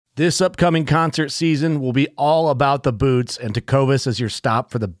This upcoming concert season will be all about the boots, and Tecovas is your stop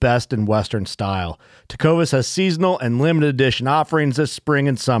for the best in Western style. Tecovas has seasonal and limited edition offerings this spring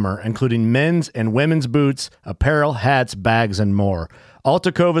and summer, including men's and women's boots, apparel, hats, bags, and more. All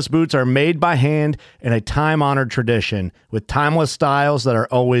Tecovas boots are made by hand in a time-honored tradition with timeless styles that are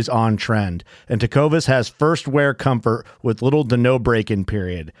always on trend. And Tecovas has first wear comfort with little to no break-in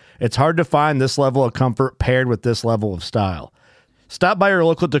period. It's hard to find this level of comfort paired with this level of style. Stop by your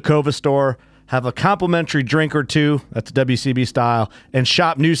local Tecovas store, have a complimentary drink or two, that's WCB style, and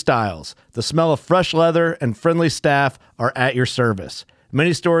shop new styles. The smell of fresh leather and friendly staff are at your service.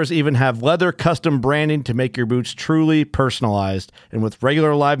 Many stores even have leather custom branding to make your boots truly personalized. And with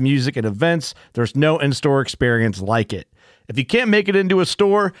regular live music and events, there's no in-store experience like it. If you can't make it into a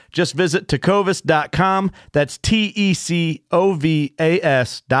store, just visit tecovas.com. That's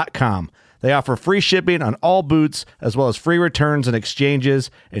TECOVAS.com. They offer free shipping on all boots, as well as free returns and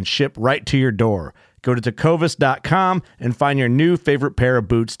exchanges, and ship right to your door. Go to tecovas.com and find your new favorite pair of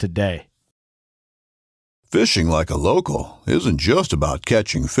boots today. Fishing like a local isn't just about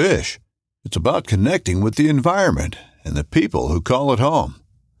catching fish. It's about connecting with the environment and the people who call it home.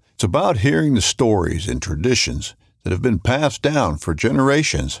 It's about hearing the stories and traditions that have been passed down for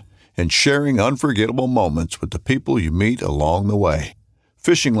generations and sharing unforgettable moments with the people you meet along the way.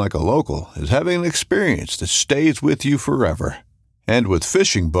 Fishing like a local is having an experience that stays with you forever. And with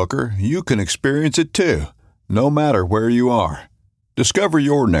Fishing Booker, you can experience it too, no matter where you are. Discover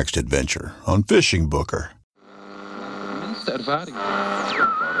your next adventure on Fishing Booker.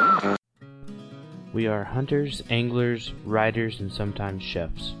 We are hunters, anglers, riders, and sometimes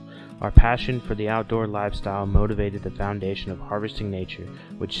chefs. Our passion for the outdoor lifestyle motivated the foundation of Harvesting Nature,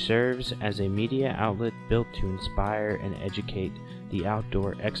 which serves as a media outlet built to inspire and educate the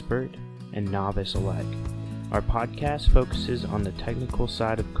outdoor expert and novice alike. Our podcast focuses on the technical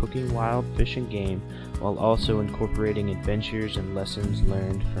side of cooking wild fish and game, while also incorporating adventures and lessons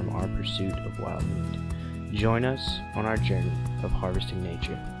learned from our pursuit of wild meat. Join us on our journey of Harvesting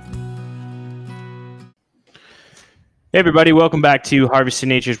Nature. Hey everybody, welcome back to Harvesting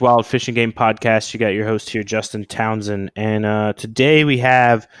Nature's Wild Fishing Game Podcast. You got your host here, Justin Townsend, and today we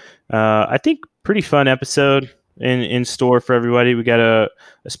have, I think, pretty fun episode in store for everybody. We got a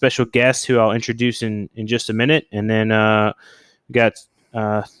special guest who I'll introduce in just a minute, and then we got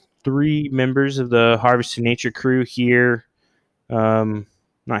three members of the Harvesting Nature crew here,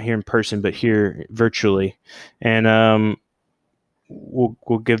 not here in person, but here virtually, and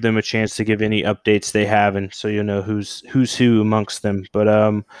we'll give them a chance to give any updates they have, and so you'll know who's who amongst them. But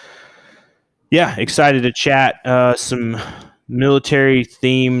yeah, excited to chat some military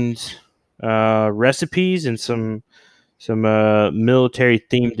themed recipes and some military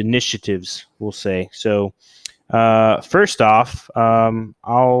themed initiatives, we'll say. So first off, I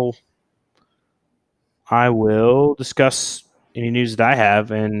will discuss any news that I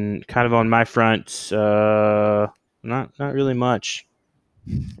have, and kind of on my front, not really much.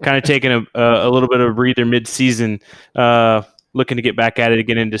 Kind of taking a little bit of a breather mid-season, looking to get back at it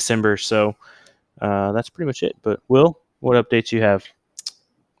again in December. So that's pretty much it. But Will, what updates you have?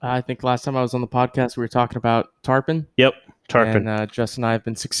 I think last time I was on the podcast, we were talking about tarpon. Yep, tarpon. And Justin and I have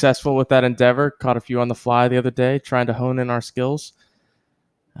been successful with that endeavor. Caught a few on the fly the other day, trying to hone in our skills.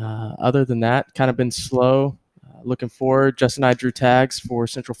 Other than that, kind of been slow. Looking forward. Justin and I drew tags for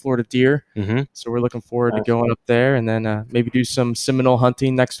Central Florida deer. Mm-hmm. So we're looking forward to going up there and then maybe do some Seminole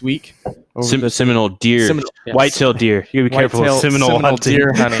hunting next week. Seminole deer. Yes. Whitetail deer. You gotta be careful with Seminole hunting.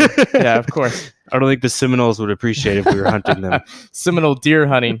 Deer hunting. Yeah, of course. I don't think the Seminoles would appreciate if we were hunting them. Seminole deer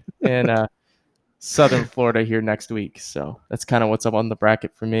hunting in southern Florida here next week. So that's kind of what's up on the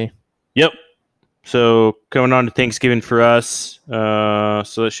bracket for me. Yep. So coming on to Thanksgiving for us, so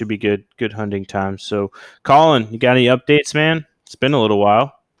that should be good hunting time. So Colin, you got any updates, man? It's been a little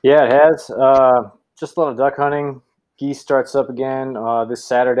while. Yeah, it has. Just a lot of duck hunting. Geese starts up again this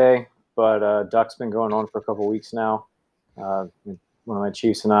Saturday, but duck's been going on for a couple weeks now. One of my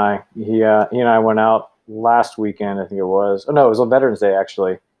chiefs and I, he and I went out last weekend, I think it was. Oh no, it was on Veterans Day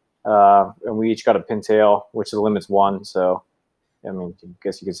actually, and we each got a pintail, which the limit's one. So, I mean, I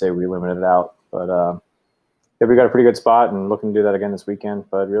guess you could say we limited it out. But yeah, we got a pretty good spot and looking to do that again this weekend.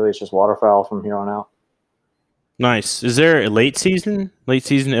 But really, it's just waterfowl from here on out. Nice. Is there a late season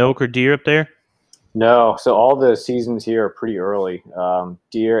elk or deer up there? No. So all the seasons here are pretty early.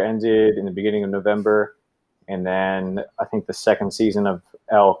 Deer ended in the beginning of November, and then I think the second season of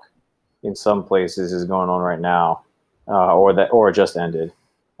elk in some places is going on right now, or just ended.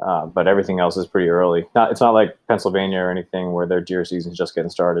 But everything else is pretty early. It's not like Pennsylvania or anything where their deer season's just getting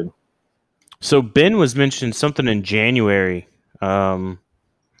started. So Ben was mentioning something in January.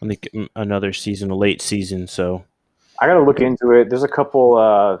 I think another season, a late season. So I got to look into it. There's a couple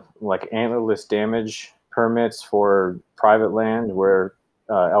like antlerless damage permits for private land where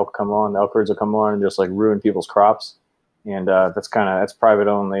elk herds will come on and just like ruin people's crops. And that's private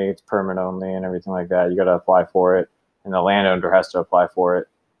only, it's permit only, and everything like that. You got to apply for it, and the landowner has to apply for it.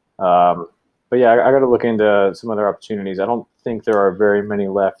 But yeah, I got to look into some other opportunities. I don't think there are very many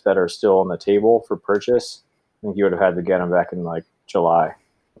left that are still on the table for purchase. I think you would have had to get them back in like July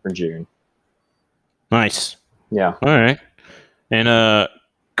or June. nice. Yeah. All right. And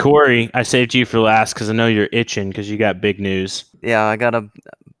Corey, I saved you for last because I know you're itching because you got big news. Yeah, I got a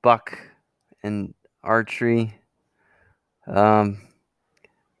buck in archery Friday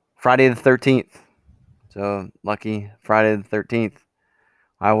the 13th. So lucky Friday the 13th.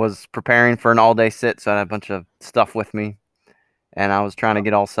 I was preparing for an all-day sit, so I had a bunch of stuff with me. And I was trying to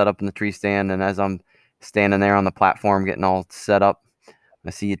get all set up in the tree stand. And as I'm standing there on the platform getting all set up,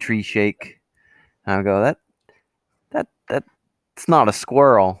 I see a tree shake. And I go, that's not a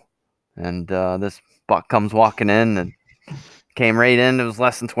squirrel. And this buck comes walking in and came right in. It was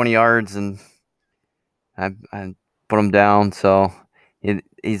less than 20 yards, and I put him down. So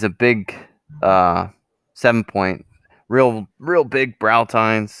he's a big 7-point, real big brow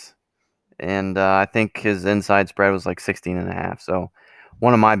tines. And I think his inside spread was like 16.5. So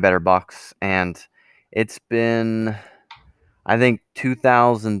one of my better bucks. And it's been, I think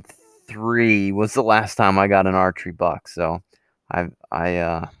 2003 was the last time I got an archery buck. So I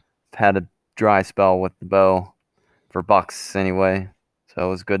had a dry spell with the bow for bucks anyway. So it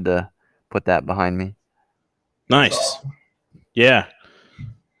was good to put that behind me. Nice. Yeah.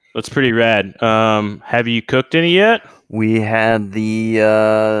 That's pretty rad. Have you cooked any yet? We had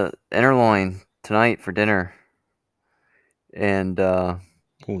the tenderloin tonight for dinner. And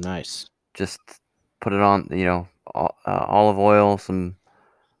nice. Just put it on, olive oil, some,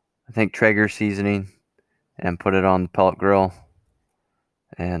 I think, Traeger seasoning, and put it on the pellet grill.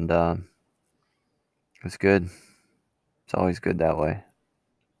 And it was good. It's always good that way.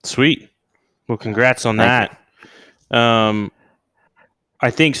 Sweet. Well, congrats on that. I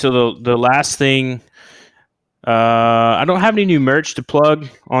think so. The last thing, I don't have any new merch to plug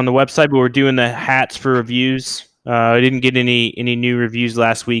on the website, but we're doing the hats for reviews. I didn't get any new reviews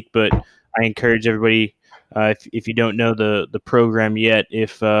last week, but I encourage everybody, if you don't know the program yet,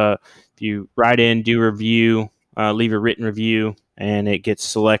 if you write in, do a review, leave a written review, and it gets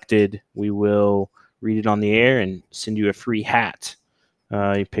selected, we will read it on the air and send you a free hat.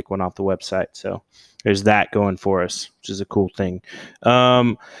 You pick one off the website. So there's that going for us, which is a cool thing.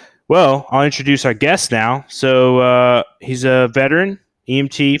 Well, I'll introduce our guest now. So he's a veteran,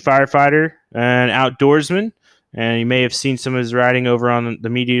 EMT, firefighter, and outdoorsman. And you may have seen some of his writing over on the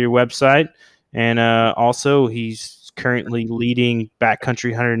Meat Eater website. And also, he's currently leading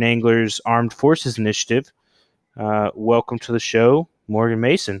Backcountry Hunter and Anglers Armed Forces Initiative. Welcome to the show, Morgan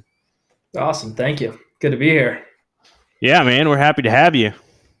Mason. Awesome. Thank you. Good to be here. Yeah, man, we're happy to have you.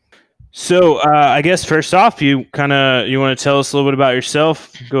 So I guess first off, you want to tell us a little bit about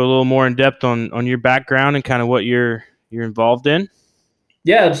yourself, go a little more in depth on your background and kind of what you're involved in.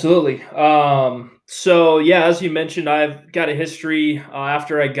 Yeah, absolutely. So yeah, as you mentioned, I've got a history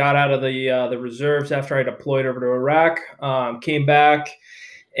after I got out of the reserves, after I deployed over to Iraq, came back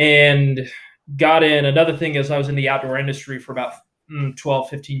and got in. Another thing is I was in the outdoor industry for about 12,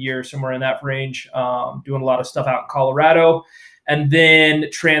 15 years, somewhere in that range, doing a lot of stuff out in Colorado, and then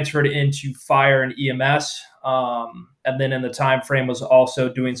transferred into fire and EMS. And then in the time frame was also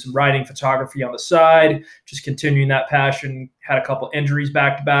doing some writing photography on the side, just continuing that passion. Had a couple injuries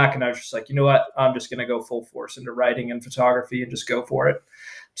back to back, and I was just like, you know what, I'm just going to go full force into writing and photography and just go for it.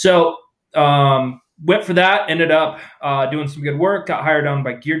 So went for that, ended up doing some good work, got hired on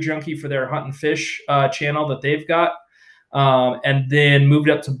by Gear Junkie for their hunt and fish channel that they've got. And then moved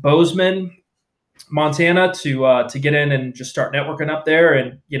up to Bozeman, Montana to get in and just start networking up there,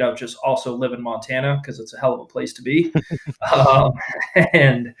 and just also live in Montana because it's a hell of a place to be.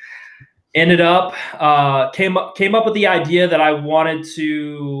 And ended up came up with the idea that I wanted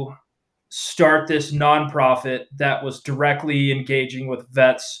to start this nonprofit that was directly engaging with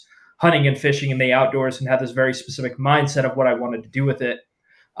vets hunting and fishing in the outdoors, and had this very specific mindset of what I wanted to do with it.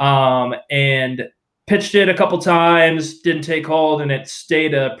 And pitched it a couple times, didn't take hold, and it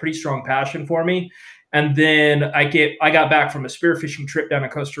stayed a pretty strong passion for me. And then I got back from a spearfishing trip down to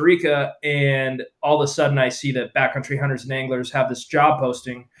Costa Rica, and all of a sudden I see that Backcountry Hunters and Anglers have this job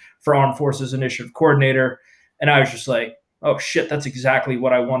posting for Armed Forces Initiative Coordinator. And I was just like, oh shit, that's exactly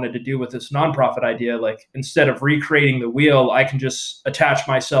what I wanted to do with this nonprofit idea. Like, instead of recreating the wheel, I can just attach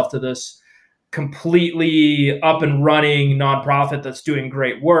myself to this completely up and running nonprofit that's doing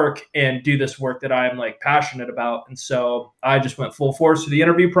great work and do this work that I'm like passionate about. And so I just went full force through the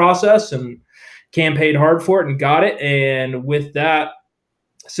interview process and campaigned hard for it and got it. And with that,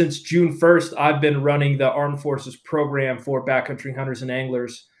 since June 1st, I've been running the Armed Forces program for backcountry hunters and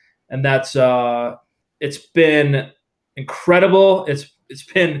anglers. And that's it's been incredible. It's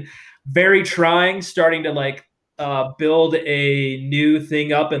been very trying starting to like build a new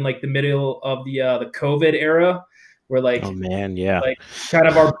thing up in like the middle of the COVID era, where like, Oh man, yeah. like kind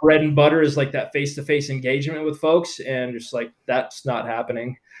of our bread and butter is like that face-to-face engagement with folks, and just like that's not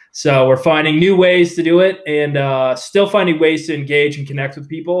happening. So we're finding new ways to do it, and still finding ways to engage and connect with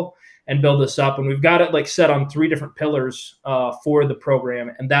people and build this up. And we've got it like set on 3 different pillars for the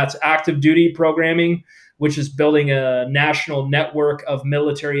program, and that's active duty programming, which is building a national network of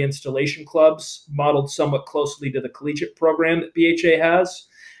military installation clubs modeled somewhat closely to the collegiate program that BHA has.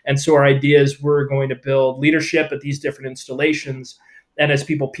 And so our idea is we're going to build leadership at these different installations. And as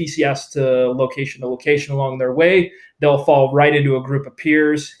people PCS to location along their way, they'll fall right into a group of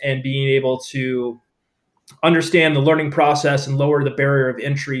peers, and being able to understand the learning process and lower the barrier of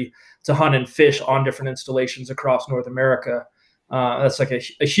entry to hunt and fish on different installations across North America. That's like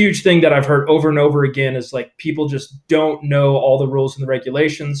a huge thing that I've heard over and over again, is like people just don't know all the rules and the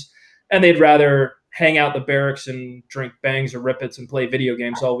regulations, and they'd rather hang out the barracks and drink bangs or rippets and play video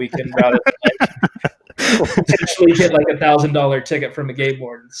games all weekend rather than like potentially get like $1,000 ticket from a game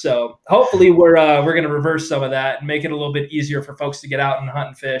warden. So hopefully we're going to reverse some of that and make it a little bit easier for folks to get out and hunt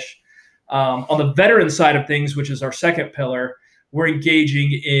and fish. On the veteran side of things, which is our second pillar, we're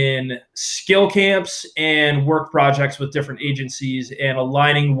engaging in skill camps and work projects with different agencies and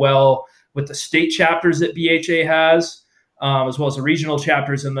aligning well with the state chapters that BHA has, as well as the regional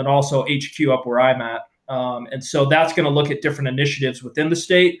chapters, and then also HQ up where I'm at. And so that's going to look at different initiatives within the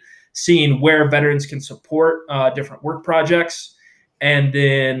state, seeing where veterans can support different work projects. And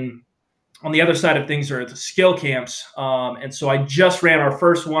then on the other side of things are the skill camps. And so I just ran our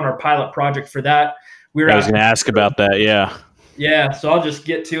first one, our pilot project for that. I was going to ask about that. Yeah. Yeah. So I'll just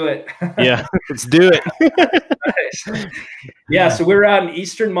get to it. Yeah. Let's do it. Nice. Yeah. So we were out in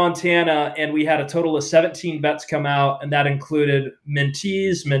eastern Montana, and we had a total of 17 vets come out, and that included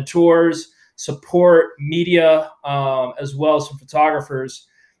mentees, mentors, support, media, as well as some photographers.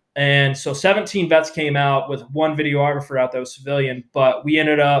 And so 17 vets came out with one videographer out that was civilian, but we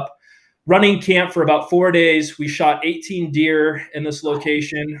ended up running camp for about 4 days. We shot 18 deer in this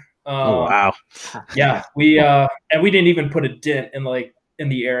location. Oh, wow. Yeah, and we didn't even put a dent in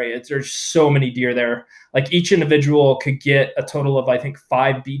the area. There's so many deer there. Like each individual could get a total of, I think,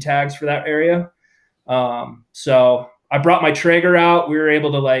 5 B tags for that area. So I brought my Traeger out. We were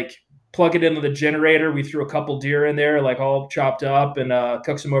able to like plug it into the generator. We threw a couple deer in there, like all chopped up, and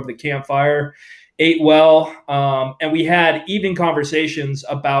cooked some over the campfire. Ate well, and we had evening conversations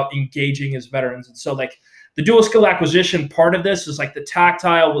about engaging as veterans. And so like the dual skill acquisition part of this is like the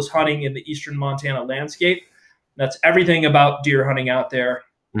tactile was hunting in the eastern Montana landscape. That's everything about deer hunting out there.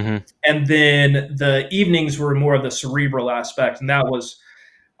 Mm-hmm. And then the evenings were more of the cerebral aspect, and that was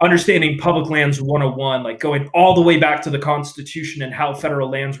understanding public lands 101, like going all the way back to the Constitution and how federal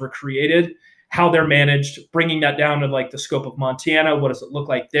lands were created, how they're managed, bringing that down to like the scope of Montana. What does it look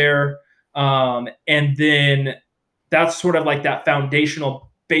like there? And then that's sort of like that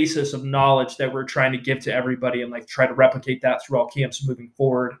foundational basis of knowledge that we're trying to give to everybody, and like try to replicate that through all camps moving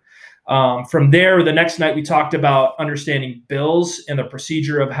forward. From there, the next night we talked about understanding bills and the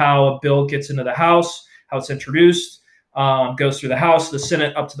procedure of how a bill gets into the House, how it's introduced, goes through the House, the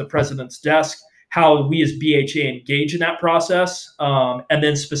Senate, up to the president's desk, how we as BHA engage in that process, and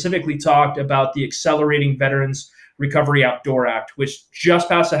then specifically talked about the Accelerating Veterans Recovery Outdoor Act, which just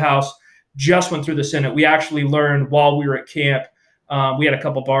passed the House, just went through the Senate. We actually learned while we were at camp, we had a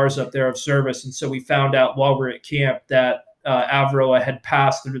couple bars up there of service, and so we found out while we were at camp that AVROA had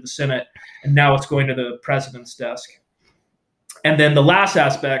passed through the Senate, and now it's going to the president's desk. And then the last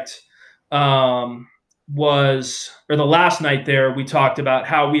aspect the last night there, we talked about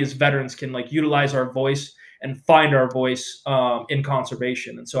how we as veterans can like utilize our voice and find our voice in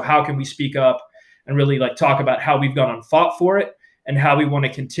conservation. And so how can we speak up and really like talk about how we've gone and fought for it, and how we want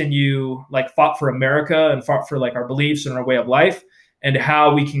to continue like fought for America and fought for like our beliefs and our way of life, and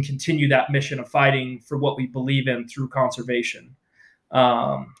how we can continue that mission of fighting for what we believe in through conservation.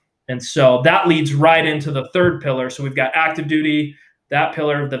 And so that leads right into the third pillar. So we've got active duty, that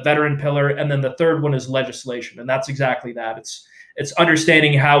pillar, the veteran pillar, and then the third one is legislation. And that's exactly that. It's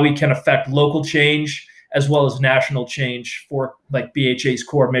understanding how we can affect local change as well as national change for like BHA's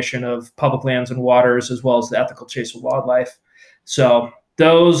core mission of public lands and waters, as well as the ethical chase of wildlife. So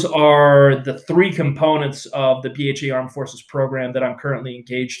those are the three components of the BHA Armed Forces program that I'm currently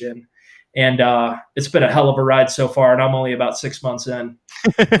engaged in. And it's been a hell of a ride so far, and I'm only about 6 months in.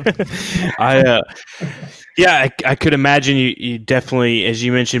 I could imagine you definitely, as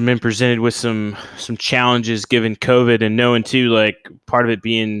you mentioned, been presented with some challenges given COVID, and knowing too, like part of it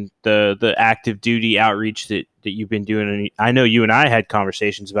being the active duty outreach that you've been doing. And I know you and I had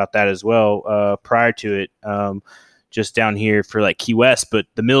conversations about that as well prior to it, just down here for like Key West, but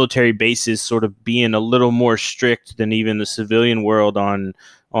the military bases sort of being a little more strict than even the civilian world on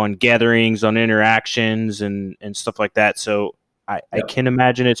gatherings, on interactions and stuff like that. So I can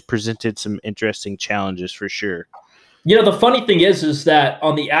imagine it's presented some interesting challenges for sure. The funny thing is that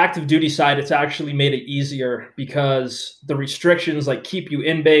on the active duty side, it's actually made it easier because the restrictions like keep you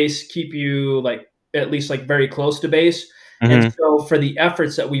in base, keep you like at least like very close to base. Mm-hmm. And so for the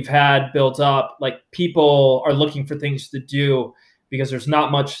efforts that we've had built up, like people are looking for things to do because there's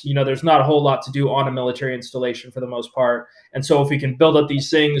not much, there's not a whole lot to do on a military installation for the most part. And so if we can build up these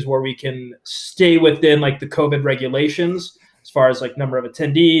things where we can stay within like the COVID regulations, as far as like number of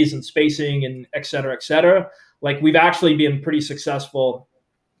attendees and spacing and et cetera, like we've actually been pretty successful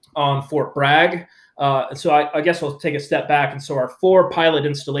on Fort Bragg. So I guess I'll take a step back. And so our 4 pilot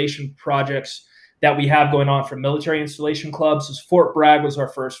installation projects that we have going on for military installation clubs is Fort Bragg was our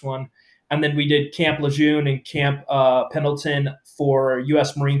first one. And then we did Camp Lejeune and Camp Pendleton for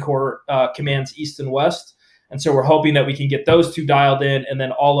U.S. Marine Corps commands East and West. And so we're hoping that we can get those 2 dialed in, and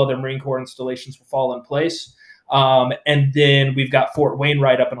then all other Marine Corps installations will fall in place. And then we've got Fort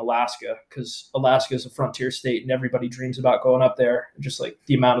Wainwright up in Alaska, because Alaska is a frontier state and everybody dreams about going up there. Just like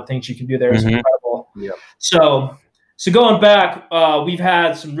the amount of things you can do there is incredible. Yep. So going back, we've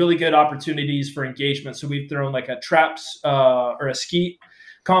had some really good opportunities for engagement. So we've thrown like a traps or a skeet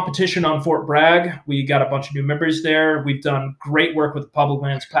competition on Fort Bragg. We got a bunch of new members there. We've done great work with the Public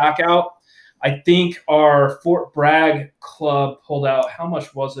Lands Pack Out. I think our Fort Bragg club pulled out, how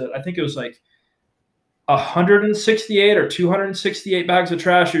much was it? I think it was like 168 or 268 bags of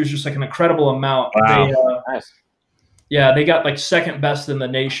trash. It was just like an incredible amount. Wow. Nice. Yeah, they got like second best in the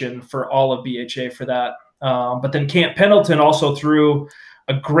nation for all of BHA for that. But then Camp Pendleton also threw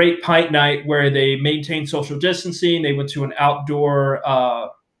a great pint night where they maintained social distancing. They went to an outdoor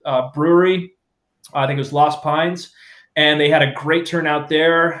brewery. I think it was Lost Pines. And they had a great turnout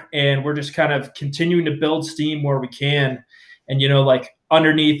there. And we're just kind of continuing to build steam where we can. And, like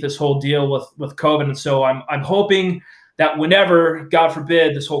underneath this whole deal with COVID. And so I'm hoping that whenever, God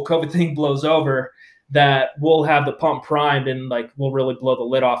forbid, this whole COVID thing blows over, that we'll have the pump primed and like we'll really blow the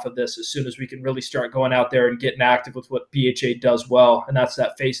lid off of this as soon as we can really start going out there and getting active with what BHA does well. And that's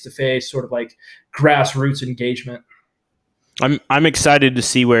that face-to-face sort of like grassroots engagement. I'm excited to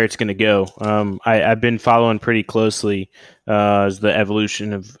see where it's going to go. I've been following pretty closely as the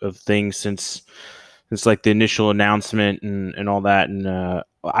evolution of things since like the initial announcement and all that. And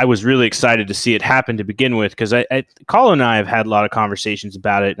I was really excited to see it happen to begin with, because Colin and I have had a lot of conversations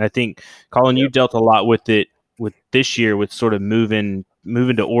about it. And I think, Colin, you dealt a lot with it with this year with sort of moving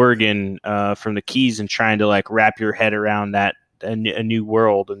to Oregon from the Keys and trying to like wrap your head around that, a new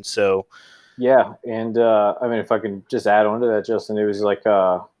world. And so, yeah. And if I can just add on to that, Justin, it was like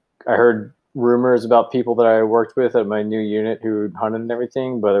I heard rumors about people that I worked with at my new unit who hunted and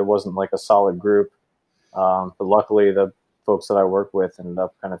everything, but it wasn't like a solid group. But luckily, the folks that I work with ended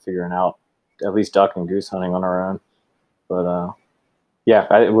up kind of figuring out at least duck and goose hunting on our own. But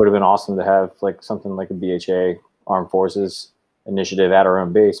it would have been awesome to have like something like a BHA Armed Forces initiative at our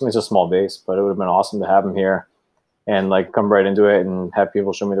own base. I mean, it's a small base, but it would have been awesome to have them here and like come right into it and have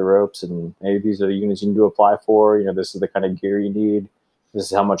people show me the ropes and, hey, these are the units you need to apply for. This is the kind of gear you need. This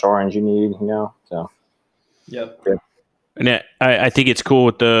is how much orange you need. So. Yep. Yeah. And I think it's cool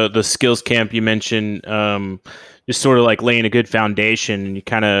with the skills camp you mentioned, just sort of like laying a good foundation, and you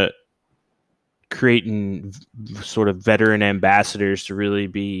kind of creating sort of veteran ambassadors to really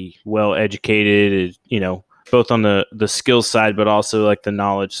be well educated, both on the skills side, but also like the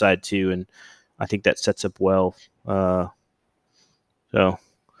knowledge side too. And I think that sets up well. So.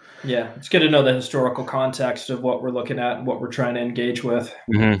 Yeah, it's good to know the historical context of what we're looking at and what we're trying to engage with.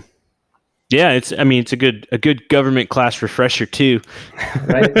 Mm-hmm. Yeah, it's a good government class refresher too,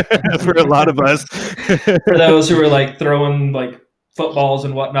 right? For a lot of us. For those who are like throwing like footballs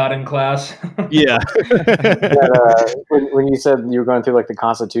and whatnot in class. Yeah. When you said you were going through like the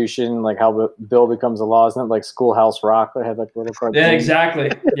Constitution, like how the bill becomes a law, isn't it like Schoolhouse Rock? They had like little cartoons. Yeah,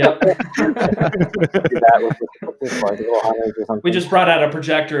 exactly. Yep. We just brought out a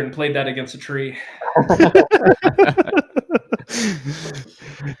projector and played that against a tree.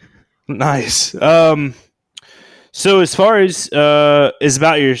 Nice. So as far as is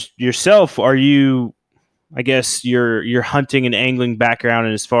about yourself, are you? I guess your hunting and angling background,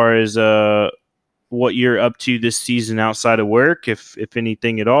 and as far as what you're up to this season outside of work, if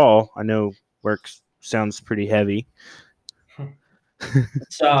anything at all. I know work sounds pretty heavy.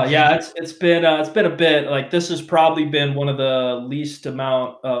 So yeah, it's been a bit. Like this has probably been one of the least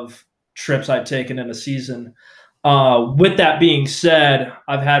amount of trips I've taken in a season. With that being said,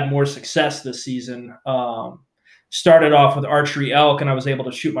 I've had more success this season. Started off with archery elk, and I was able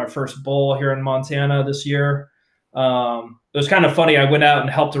to shoot my first bull here in Montana this year. It was kind of funny. I went out and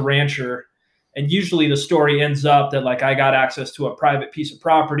helped a rancher, and usually the story ends up that like I got access to a private piece of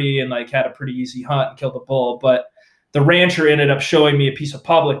property and like had a pretty easy hunt and killed a bull, but the rancher ended up showing me a piece of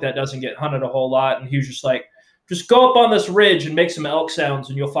public that doesn't get hunted a whole lot. And he was just like, just go up on this ridge and make some elk sounds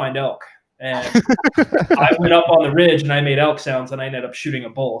and you'll find elk. And I went up on the ridge and I made elk sounds and I ended up shooting a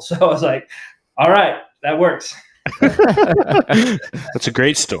bull. So I was like, all right, that works. That's a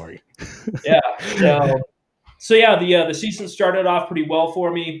great story. Yeah. So yeah, the season started off pretty well for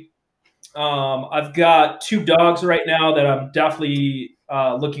me. I've got 2 dogs right now that I'm definitely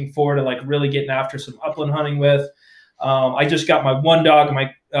looking forward to like really getting after some upland hunting with. I just got my one dog,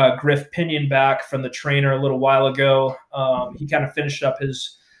 my Griff Pinion, back from the trainer a little while ago. He kind of finished up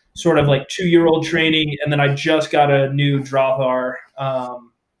his sort of like 2-year-old training, and then I just got a new Drothar.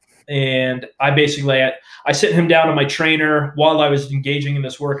 And I basically I sent him down to my trainer while I was engaging in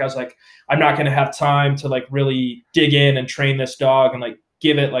this work. I was like, I'm not going to have time to like really dig in and train this dog and like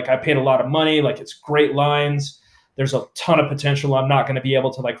give it like I paid a lot of money. Like it's great lines. There's a ton of potential. I'm not going to be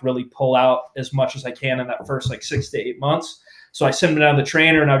able to like really pull out as much as I can in that first like 6 to 8 months. So I sent him down to the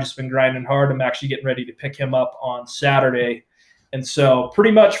trainer and I've just been grinding hard. I'm actually getting ready to pick him up on Saturday. And so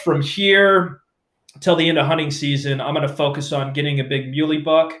pretty much from here till the end of hunting season, I'm going to focus on getting a big muley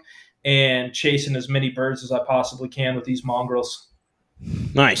buck and chasing as many birds as I possibly can with these mongrels.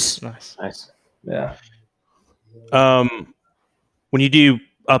 Nice. Yeah. When you do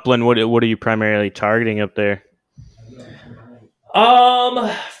upland, what are you primarily targeting up there?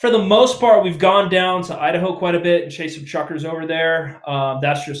 For the most part, we've gone down to Idaho quite a bit and chased some chuckers over there.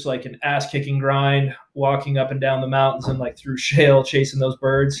 That's just like an ass-kicking grind, walking up and down the mountains and like through shale, chasing those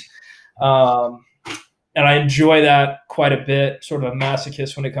birds. And I enjoy that quite a bit, sort of a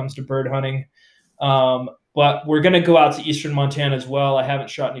masochist when it comes to bird hunting. But we're going to go out to eastern Montana as well. I haven't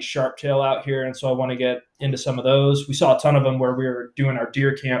shot any sharptail out here, and so I want to get into some of those. We saw a ton of them where we were doing our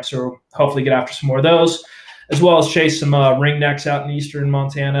deer camp, so hopefully get after some more of those, as well as chase some ringnecks out in eastern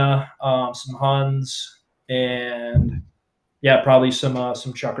Montana, some huns, and yeah, probably some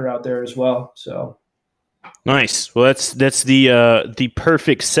chucker out there as well. So nice. Well, that's the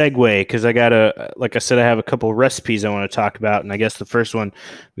perfect segue because I got like I said, I have a couple of recipes I want to talk about, and I guess the first one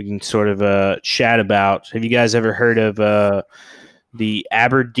we can sort of chat about. Have you guys ever heard of the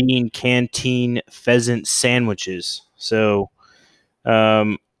Aberdeen Canteen pheasant sandwiches? So,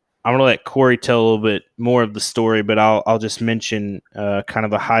 I'm gonna let Corey tell a little bit more of the story, but I'll just mention kind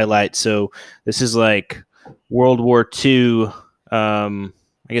of a highlight. So this is like World War II, I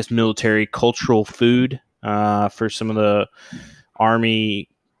guess military cultural food. For some of the Army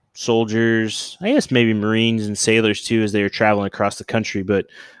soldiers, I guess maybe Marines and sailors too, as they were traveling across the country. But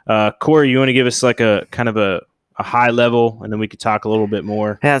Corey, you want to give us like a kind of a high level, and then we could talk a little bit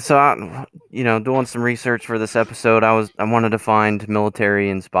more. Yeah, so doing some research for this episode, I wanted to find military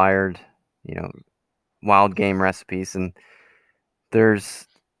inspired, wild game recipes, and there's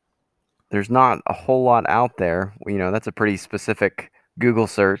not a whole lot out there. That's a pretty specific Google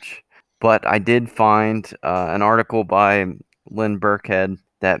search. But I did find an article by Lynn Burkhead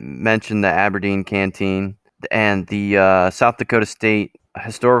that mentioned the Aberdeen Canteen, and the South Dakota State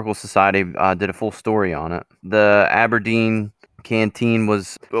Historical Society did a full story on it. The Aberdeen Canteen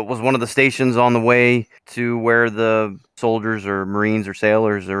was one of the stations on the way to where the soldiers or Marines or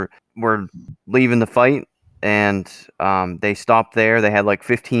sailors were leaving the fight, and they stopped there. They had like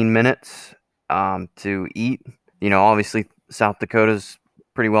 15 minutes to eat. Obviously South Dakota's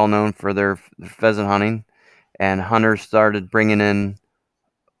pretty well known for their pheasant hunting, and hunters started bringing in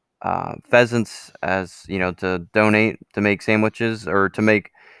pheasants as to donate to make sandwiches or to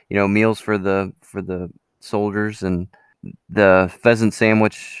make meals for the soldiers, and the pheasant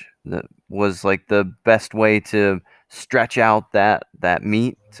sandwich that was like the best way to stretch out that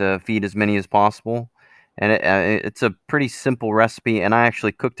meat to feed as many as possible. And it's a pretty simple recipe, and I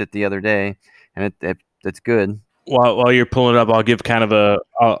actually cooked it the other day, and it's good. While you're pulling it up, I'll give kind of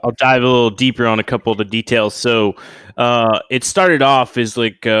I'll dive a little deeper on a couple of the details. So it started off as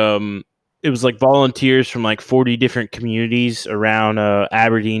like it was like volunteers from like 40 different communities around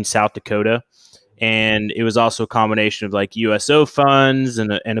Aberdeen, South Dakota, And it was also a combination of like USO funds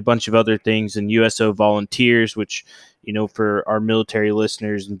and a bunch of other things, and USO volunteers, which, for our military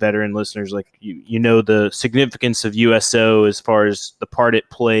listeners and veteran listeners, like you know the significance of USO as far as the part it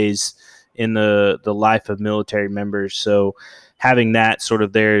plays in the life of military members. So having that sort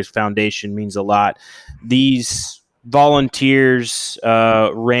of there as foundation means a lot. These volunteers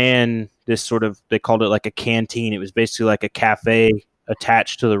ran this sort of, they called it like a canteen. It was basically like a cafe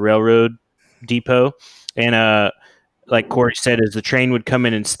attached to the railroad depot. And like Corey said, as the train would come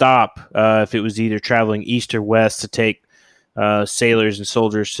in and stop, if it was either traveling east or west to take sailors and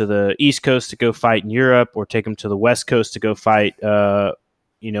soldiers to the East Coast to go fight in Europe, or take them to the West Coast to go fight,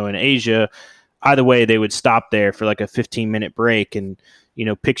 in Asia. Either way, they would stop there for like a 15-minute break, and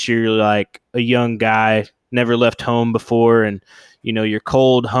picture like a young guy, never left home before, and you're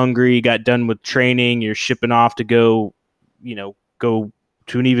cold, hungry, got done with training, you're shipping off to go to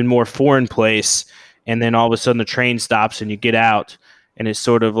an even more foreign place, and then all of a sudden the train stops and you get out, and it's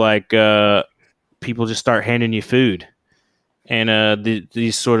sort of like people just start handing you food. And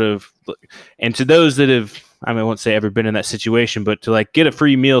these sort of, and to those that have, I won't say ever been in that situation, but to like get a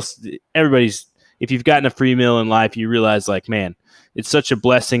free meal, if you've gotten a free meal in life, you realize like, man, it's such a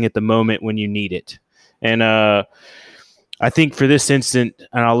blessing at the moment when you need it. And I think for this instant,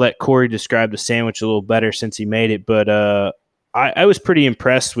 and I'll let Corey describe the sandwich a little better since he made it, but I was pretty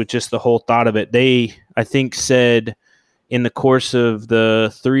impressed with just the whole thought of it. They, I think, said in the course of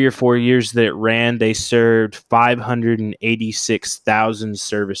the 3 or 4 years that it ran, they served 586,000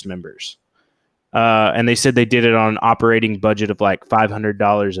 service members. And they said they did it on an operating budget of like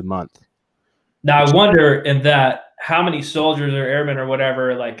 $500 a month. Now, I wonder in that how many soldiers or airmen or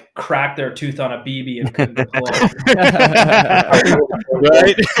whatever like cracked their tooth on a BB and couldn't deploy.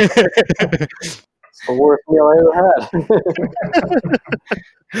 Right? It's the worst meal I ever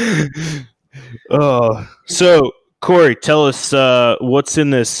had. Oh, so Corey, tell us what's in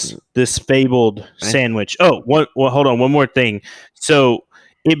this fabled sandwich. Oh, hold on, one more thing. So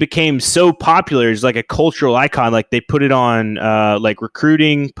it became so popular, it's like a cultural icon. Like they put it on like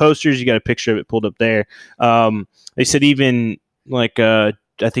recruiting posters. You got a picture of it pulled up there. They said even like I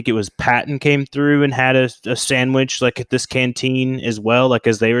think it was Patton came through and had a sandwich like at this canteen as well, like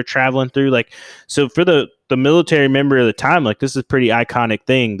as they were traveling through. Like, so for the military member of the time, like this is a pretty iconic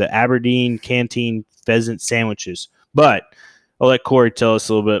thing, the Aberdeen canteen pheasant sandwiches. But I'll let Corey tell us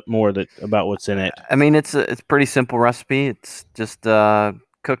a little bit more about what's in it. I mean, it's a pretty simple recipe. It's just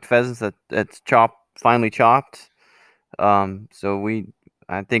cooked pheasants that's finely chopped. So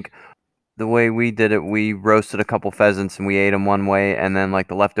I think the way we did it, we roasted a couple pheasants and we ate them one way, and then like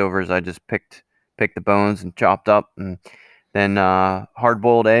the leftovers, I just picked the bones and chopped up, and then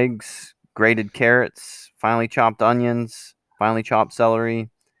hard-boiled eggs, grated carrots, finely chopped onions, finely chopped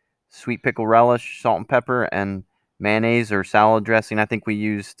celery, sweet pickle relish, salt and pepper, and mayonnaise or salad dressing. I think we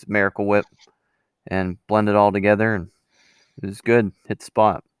used Miracle Whip, and blended all together, and it was good. Hit the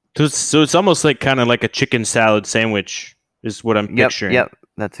spot. So it's almost like kind of like a chicken salad sandwich is what I'm picturing. Yep.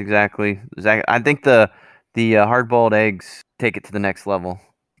 That's exactly. I think the hard-boiled eggs take it to the next level.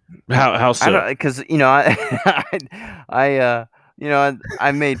 How so? Because I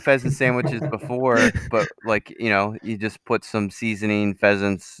made pheasant sandwiches before, but like you just put some seasoning,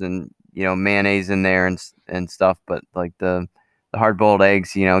 pheasants, and mayonnaise in there and stuff. But like the hard-boiled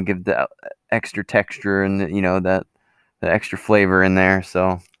eggs, give the extra texture and the extra flavor in there. So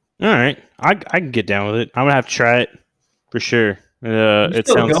all right, I can get down with it. I'm gonna have to try it for sure. It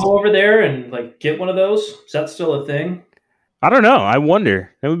sounds. Go over there and like get one of those. Is that still a thing? I don't know. I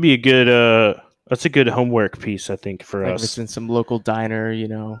wonder. That would be a good. That's a good homework piece, I think, for us. If it's in some local diner,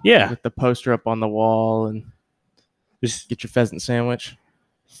 yeah, with the poster up on the wall, and just get your pheasant sandwich.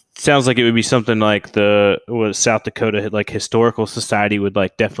 Sounds like it would be something like the South Dakota like Historical Society would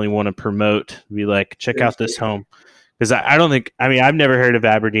like definitely want to promote. Be like, check out this home, because I don't think. I mean, I've never heard of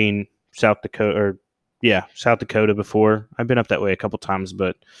Aberdeen, South Dakota, South Dakota before. I've been up that way a couple times,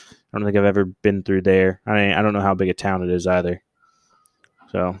 but I don't think I've ever been through there. I don't know how big a town it is either.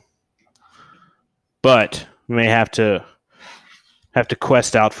 So, but we may have to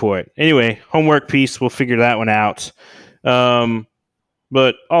quest out for it. Anyway, homework piece. We'll figure that one out.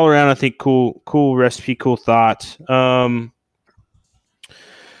 But all around, I think cool recipe, cool thought.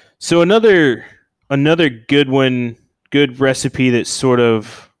 So another good one, good recipe that sort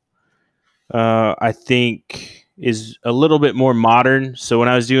of I think is a little bit more modern. So when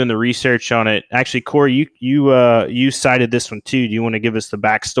I was doing the research on it, actually, Corey, you cited this one too. Do you want to give us the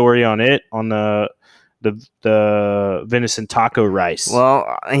backstory on it, on the venison taco rice?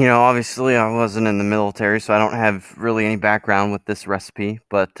 Well, obviously I wasn't in the military, so I don't have really any background with this recipe.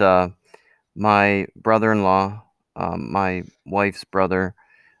 But my brother-in-law, my wife's brother,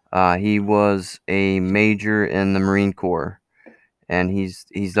 he was a major in the Marine Corps, and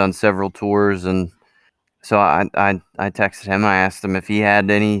he's done several tours. And so I texted him. I asked him if he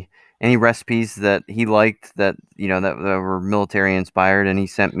had any recipes that he liked that that were military inspired, and he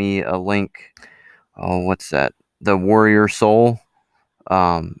sent me a link. Oh, what's that? The Warrior Soul.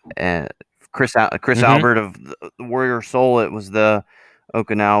 And Chris Albert of the Warrior Soul. It was the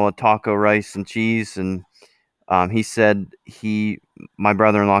Okinawa taco rice and cheese, and he said my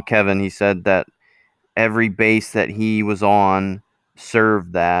brother-in-law Kevin, he said that every base that he was on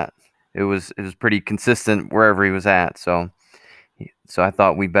served that. It was pretty consistent wherever he was at. So I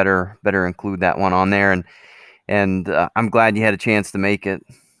thought we better include that one on there, and I'm glad you had a chance to make it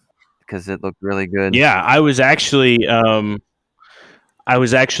because it looked really good. Yeah, I was actually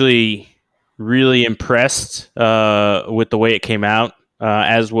really impressed with the way it came out.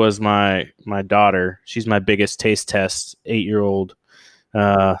 As was my daughter. She's my biggest taste test, 8-year-old.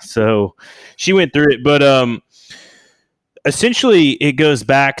 So she went through it, but essentially it goes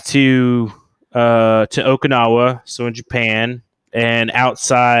back to Okinawa, so in Japan, and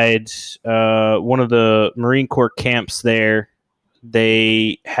outside one of the Marine Corps camps there,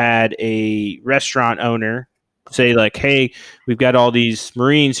 they had a restaurant owner say like, "Hey, we've got all these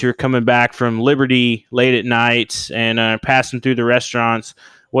Marines who are coming back from Liberty late at night and passing through the restaurants.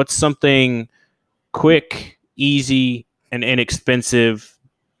 What's something quick, easy, and inexpensive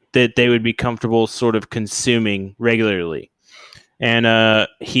that they would be comfortable sort of consuming regularly?" And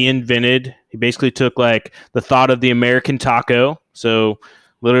he basically took like the thought of the American taco. So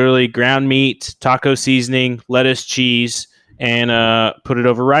literally ground meat, taco seasoning, lettuce, cheese, and put it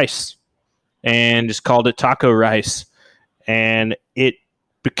over rice and just called it taco rice. And it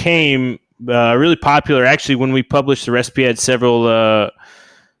became really popular. Actually, when we published the recipe, I had several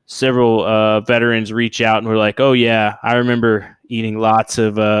veterans reach out and were like, "Oh yeah, I remember eating lots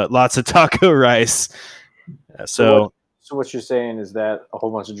of taco rice." So what you're saying is that a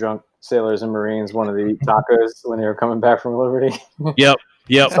whole bunch of drunk sailors and Marines wanted to eat tacos when they were coming back from Liberty? Yep.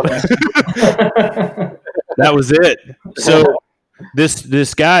 That was it. So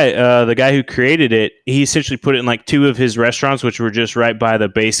this guy, the guy who created it, he essentially put it in like 2 of his restaurants, which were just right by the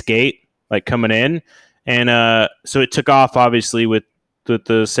base gate, like coming in. And so it took off obviously with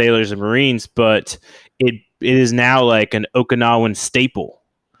the sailors and Marines, but it is now like an Okinawan staple.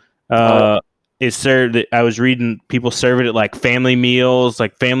 It's served. I was reading people serve it at like family meals,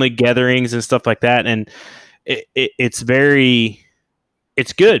 like family gatherings and stuff like that, and it's good,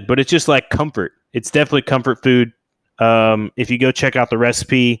 but it's just like comfort. It's definitely comfort food. If you go check out the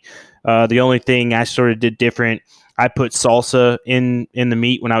recipe, the only thing I sort of did different, I put salsa in the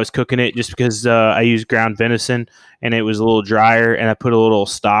meat when I was cooking it, just because I used ground venison and it was a little drier, and I put a little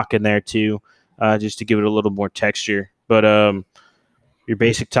stock in there too, just to give it a little more texture. But your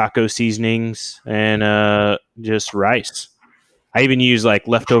basic taco seasonings and just rice. I even used like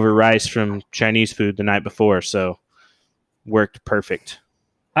leftover rice from Chinese food the night before, so worked perfect.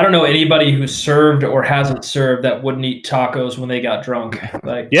 I don't know anybody who served or hasn't served that wouldn't eat tacos when they got drunk.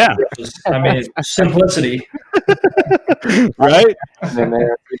 Like, yeah, I mean, simplicity, right? And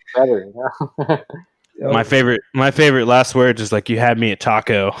they're better, My favorite last words is like, "You had me at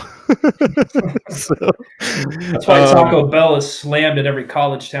taco." So, that's why Taco Bell is slammed at every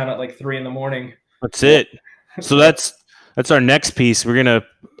college town at like 3 a.m. That's it. So that's our next piece. We're gonna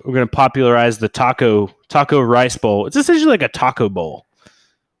popularize the taco rice bowl. It's essentially like a taco bowl,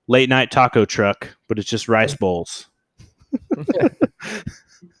 late night taco truck, but it's just rice bowls.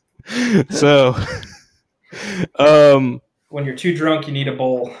 So, when you're too drunk, you need a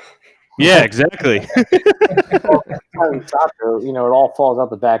bowl. Yeah, exactly. Taco, it all falls out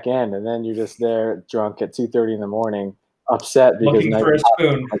the back end, and then you're just there drunk at 2:30 in the morning, upset because looking for a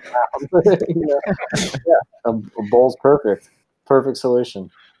spoon. A bowl's perfect solution.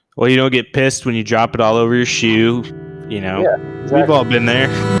 Well, you don't get pissed when you drop it all over your shoe. Yeah, exactly. We've all been there.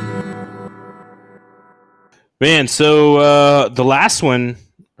 Man, so the last one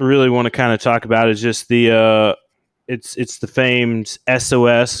I really want to kind of talk about is just the it's the famed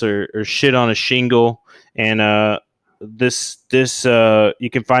SOS or shit on a shingle, and this you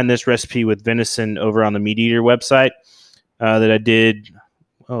can find this recipe with venison over on the Meat Eater website that I did.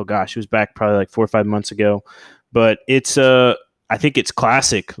 Oh gosh, it was back probably like 4 or 5 months ago, but it's I think it's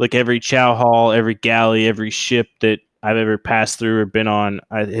classic. Like every chow hall, every galley, every ship that I've ever passed through or been on,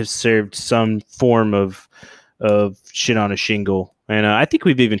 I have served some form of shit on a shingle. And I think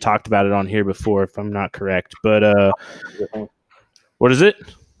we've even talked about it on here before, if I'm not correct. But what is it?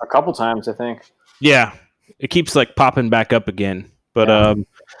 A couple times, I think. Yeah, it keeps like popping back up again. But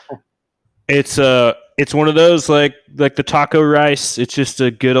It's one of those like the taco rice. It's just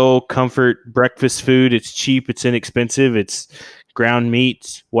a good old comfort breakfast food. It's cheap. It's inexpensive. It's ground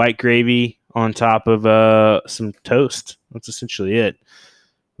meat, white gravy on top of some toast. That's essentially it.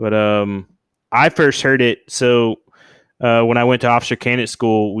 But I first heard it. So when I went to officer candidate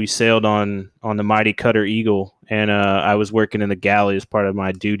school, we sailed on the mighty Cutter Eagle, and I was working in the galley as part of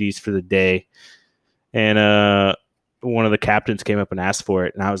my duties for the day. And one of the captains came up and asked for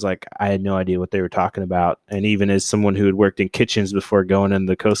it, and I was like, I had no idea what they were talking about. And even as someone who had worked in kitchens before going in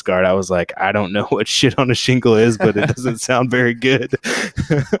the Coast Guard, I was like, I don't know what shit on a shingle is, but it doesn't sound very good.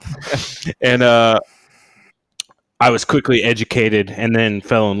 And I was quickly educated, and then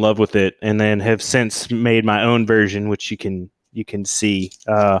fell in love with it, and then have since made my own version, which you can see.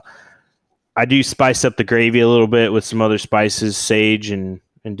 I do spice up the gravy a little bit with some other spices, sage and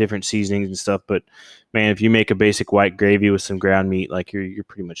different seasonings and stuff, but man, if you make a basic white gravy with some ground meat, like you're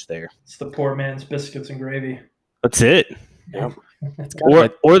pretty much there. It's the poor man's biscuits and gravy. That's it. Yep.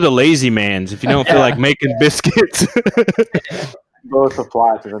 Or the lazy man's if you don't feel like making biscuits. Both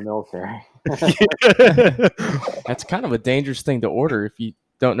apply to the military. That's kind of a dangerous thing to order if you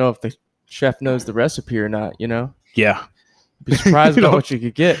don't know if the chef knows the recipe or not, you know? Yeah. Be surprised about what you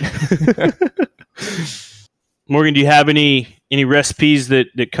could get. Morgan, do you have any recipes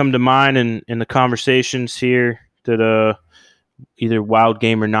that come to mind in the conversations here that either wild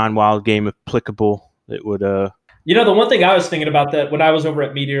game or non-wild game applicable that would the one thing I was thinking about that when I was over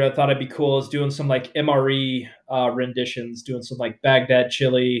at Meteor, I thought it'd be cool is doing some like MRE renditions, doing some like Baghdad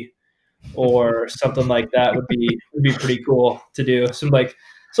chili or something like that would be pretty cool to do.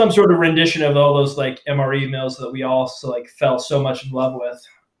 Some sort of rendition of all those like MRE meals that we all like fell so much in love with,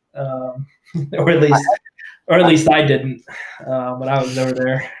 or at least I didn't when I was over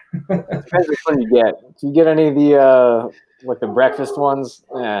there. Depends which one you get. Do you get any of the like the breakfast ones?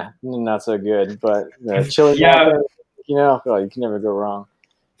 Not so good. But the chili, you can never go wrong.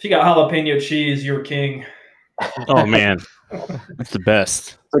 If you got jalapeno cheese, you're king. Oh man, that's the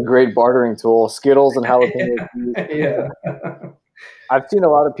best. It's a great bartering tool. Skittles and jalapeno cheese. Yeah. I've seen a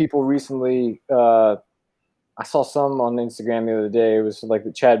lot of people recently. I saw some on Instagram the other day. It was like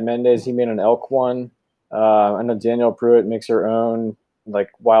the Chad Mendez. He made an elk one. I know Danielle Pruitt makes her own like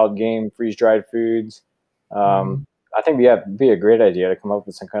wild game freeze dried foods. I think it'd be a great idea to come up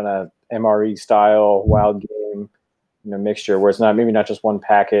with some kind of MRE style wild game, mixture where it's maybe not just one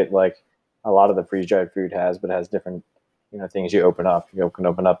packet like a lot of the freeze dried food has, but has different things you open up. You can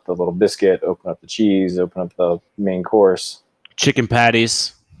open up the little biscuit, open up the cheese, open up the main course. Chicken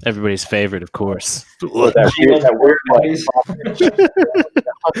patties, everybody's favorite, of course. That weird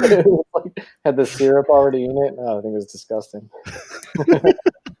had the syrup already in it. I think it was disgusting.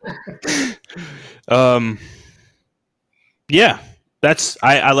 Yeah,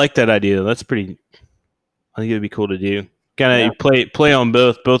 I like that idea. That's pretty. I think it'd be cool to do. Kind of play on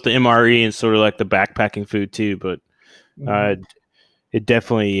both the MRE and sort of like the backpacking food too. But it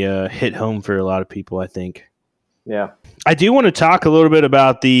definitely hit home for a lot of people, I think. Yeah. I do want to talk a little bit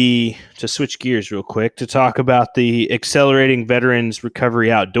about to switch gears real quick, to talk about the Accelerating Veterans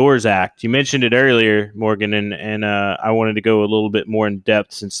Recovery Outdoors Act. You mentioned it earlier, Morgan, and I wanted to go a little bit more in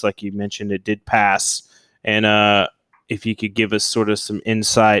depth since, like you mentioned, it did pass. And if you could give us sort of some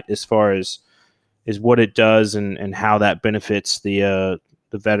insight as far as what it does and how that benefits the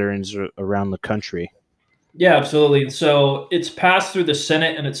veterans around the country. Yeah, absolutely. So it's passed through the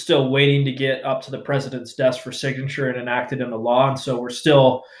Senate, and it's still waiting to get up to the president's desk for signature and enacted into law. And so we're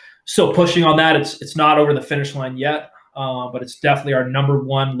still pushing on that. It's not over the finish line yet, but it's definitely our number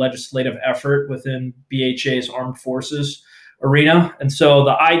one legislative effort within BHA's armed forces arena. And so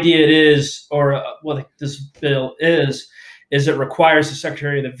the idea is, or what this bill is it requires the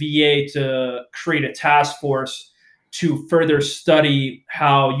Secretary of the VA to create a task force to further study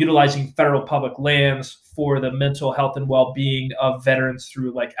how utilizing federal public lands for the mental health and well-being of veterans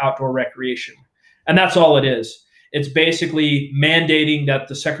through like outdoor recreation. And that's all it is. It's basically mandating that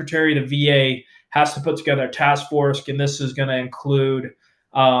the Secretary of the VA has to put together a task force, and this is going to include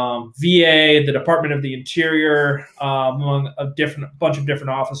VA, the Department of the Interior, among a bunch of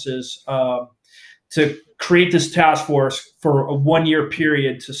different offices, to create this task force for a 1-year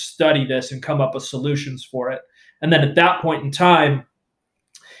period to study this and come up with solutions for it. And then at that point in time,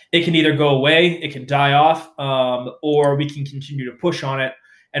 it can either go away, it can die off, or we can continue to push on it,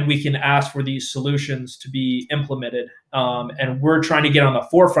 and we can ask for these solutions to be implemented. And we're trying to get on the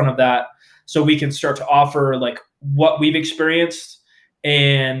forefront of that so we can start to offer like what we've experienced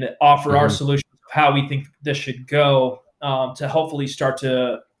and offer our solutions of how we think this should go, to hopefully start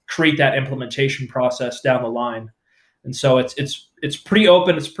to create that implementation process down the line. And so it's pretty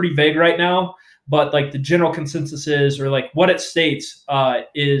open. It's pretty vague right now, but like the general consensus is, or like what it states,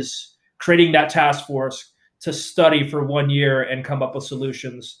 is creating that task force to study for 1 year and come up with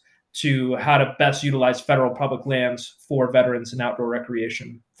solutions to how to best utilize federal public lands for veterans and outdoor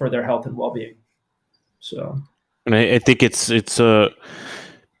recreation for their health and well-being. So, and I think it's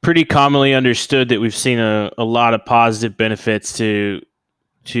pretty commonly understood that we've seen a lot of positive benefits to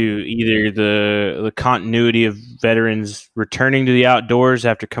either the continuity of veterans returning to the outdoors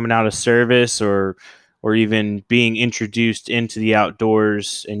after coming out of service, or even being introduced into the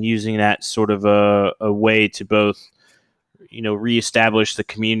outdoors and using that sort of a way to both, reestablish the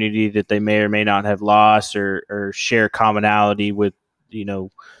community that they may or may not have lost, or share commonality with,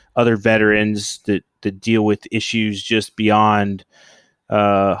 other veterans that deal with issues just beyond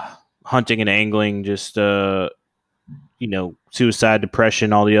hunting and angling, just suicide,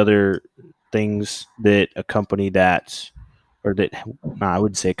 depression, all the other things that accompany that, or that I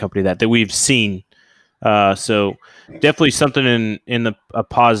wouldn't say accompany that we've seen. So definitely something in a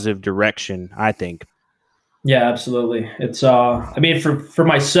positive direction, I think. Yeah, absolutely. It's I mean, for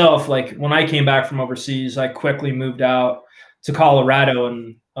myself, like when I came back from overseas, I quickly moved out to Colorado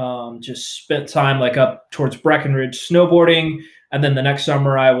and just spent time like up towards Breckenridge snowboarding. And then the next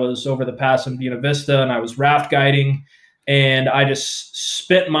summer I was over the pass in Buena Vista and I was raft guiding. And I just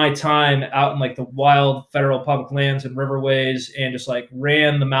spent my time out in like the wild federal public lands and riverways and just like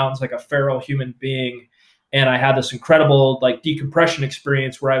ran the mountains like a feral human being. And I had this incredible like decompression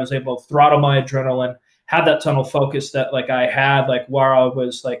experience where I was able to throttle my adrenaline, have that tunnel focus that like I had like while I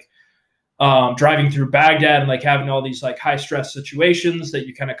was like driving through Baghdad and like having all these like high stress situations that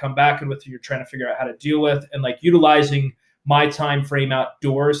you kind of come back in with, you're trying to figure out how to deal with, and like utilizing my time frame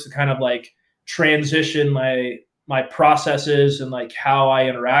outdoors to kind of like transition my processes and like how I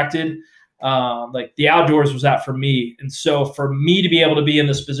interacted. Like the outdoors was that for me. And so for me to be able to be in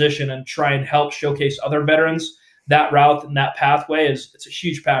this position and try and help showcase other veterans that route and that pathway it's a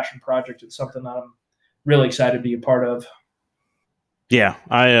huge passion project. It's something that I'm really excited to be a part of. Yeah,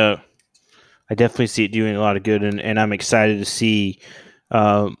 I definitely see it doing a lot of good, and I'm excited to see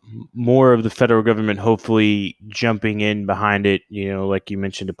more of the federal government hopefully jumping in behind it. Like you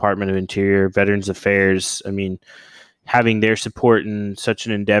mentioned, Department of Interior, Veterans Affairs. I mean, having their support in such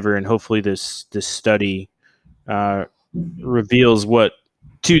an endeavor, and hopefully this study reveals what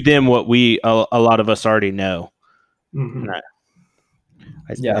we a lot of us already know. Mm-hmm.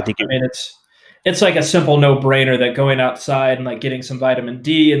 I think it's like a simple no-brainer that going outside and like getting some vitamin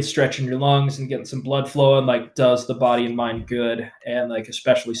D and stretching your lungs and getting some blood flowing like does the body and mind good, and like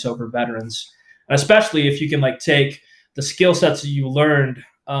especially so for veterans, and especially if you can like take the skill sets that you learned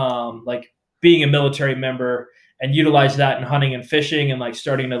like being a military member and utilize that in hunting and fishing and like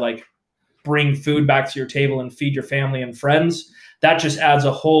starting to like bring food back to your table and feed your family and friends. That just adds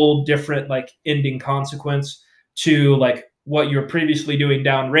a whole different like ending consequence to like what you're previously doing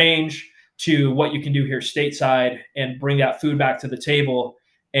downrange to what you can do here stateside and bring that food back to the table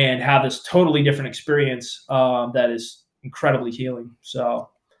and have this totally different experience that is incredibly healing. So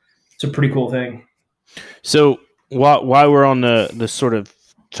it's a pretty cool thing. So while we're on the sort of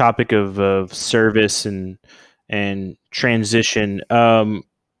topic of service and transition,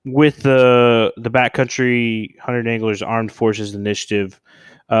 with the Backcountry Hunter and Anglers Armed Forces Initiative,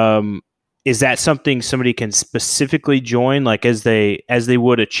 is that something somebody can specifically join, like as they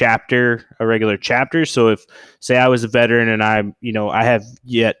would a regular chapter? So if, say, I was a veteran and I have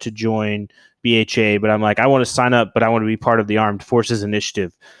yet to join BHA, but I'm like, I want to sign up, but I want to be part of the Armed Forces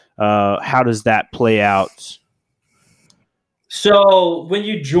Initiative. How does that play out? So when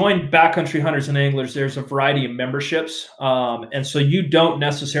you join Backcountry Hunters and Anglers, there's a variety of memberships. And so you don't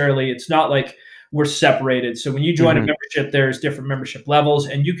necessarily, it's not like we're separated. So when you join a membership, there's different membership levels,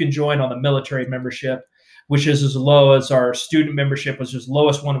 and you can join on the military membership, which is as low as our student membership, which is the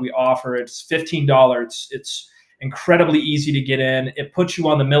lowest one we offer. It's $15. It's incredibly easy to get in. It puts you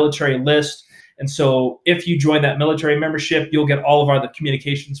on the military list. And so if you join that military membership, you'll get all of our the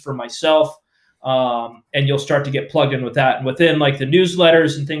communications from myself. And you'll start to get plugged in with that. And within like the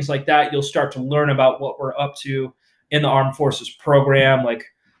newsletters and things like that, you'll start to learn about what we're up to in the Armed Forces program, like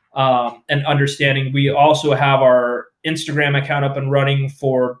and understanding. We also have our Instagram account up and running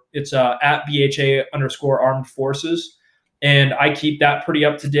for it's at BHA_Armed Forces. And I keep that pretty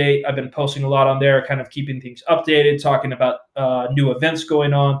up to date. I've been posting a lot on there, kind of keeping things updated, talking about new events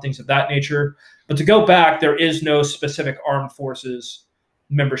going on, things of that nature. But to go back, there is no specific Armed Forces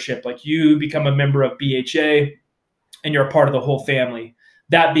membership. Like you become a member of BHA and you're a part of the whole family.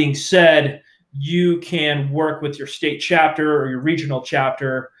 That being said, you can work with your state chapter or your regional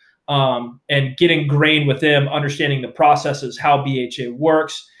chapter and get ingrained with them, understanding the processes, how BHA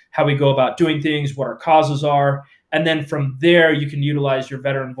works, how we go about doing things, what our causes are. And then from there, you can utilize your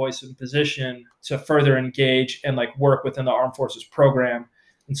veteran voice and position to further engage and like work within the Armed Forces program.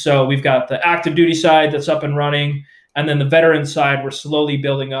 And so we've got the active duty side that's up and running. And then the veteran side, we're slowly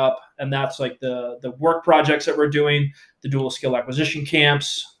building up. And that's like the work projects that we're doing, the dual skill acquisition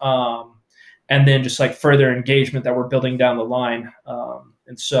camps, and then just like further engagement that we're building down the line.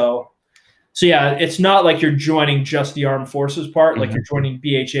 And so yeah, it's not like you're joining just the Armed Forces part, like you're joining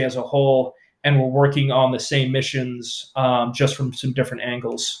BHA as a whole, and we're working on the same missions, just from some different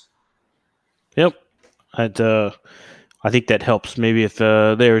angles. Yep. I think that helps. Maybe if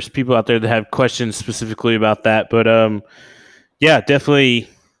there's people out there that have questions specifically about that, but yeah, definitely.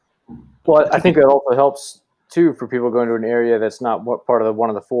 Well, I think that also helps too for people going to an area that's not what part of one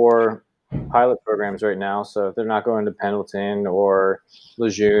of the 4 pilot programs right now. So if they're not going to Pendleton or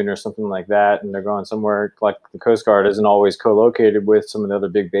Lejeune or something like that, and they're going somewhere like the Coast Guard isn't always co-located with some of the other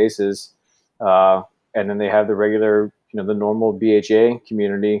big bases, and then they have the regular, the normal BHA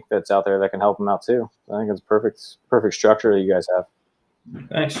community that's out there that can help them out too. I think it's perfect structure that you guys have.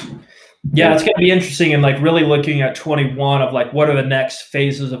 Thanks. Yeah, it's going to be interesting and like really looking at 21 of like what are the next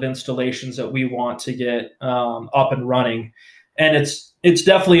phases of installations that we want to get up and running. And it's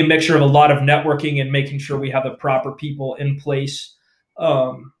definitely a mixture of a lot of networking and making sure we have the proper people in place,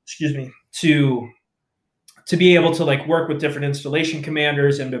 to be able to like work with different installation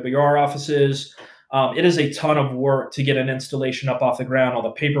commanders, MWR offices. It is a ton of work to get an installation up off the ground, all the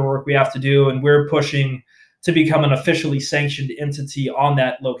paperwork we have to do, and we're pushing to become an officially sanctioned entity on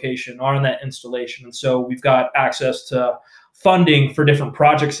that location, on that installation. And so we've got access to funding for different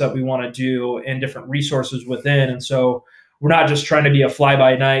projects that we want to do and different resources within. And so we're not just trying to be a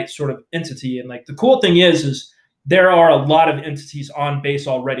fly-by-night sort of entity. And like the cool thing is there are a lot of entities on base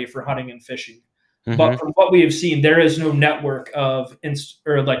already for hunting and fishing. Mm-hmm. But from what we have seen, there is no network of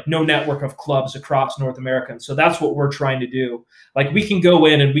no network of clubs across North America. And so that's what we're trying to do. Like we can go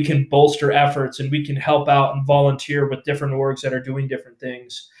in and we can bolster efforts and we can help out and volunteer with different orgs that are doing different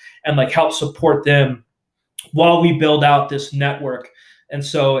things and like help support them while we build out this network. And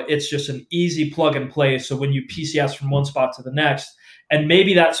so it's just an easy plug and play. So when you PCS from one spot to the next, and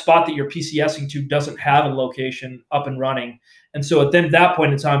maybe that spot that you're PCSing to doesn't have a location up and running. And so at that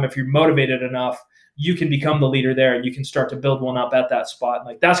point in time, if you're motivated enough, you can become the leader there and you can start to build one up at that spot.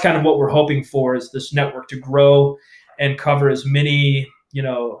 Like that's kind of what we're hoping for, is this network to grow and cover as many,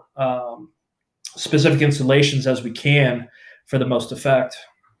 specific installations as we can for the most effect.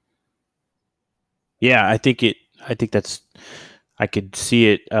 Yeah, I could see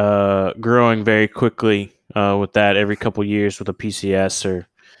it growing very quickly with that every couple years with a PCS, or,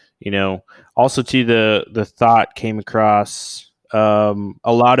 also to the thought came across a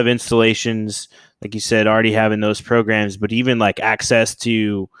lot of installations, like you said, already having those programs, but even like access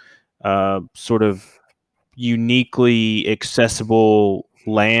to sort of uniquely accessible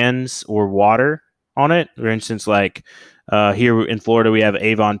lands or water on it. For instance, like here in Florida, we have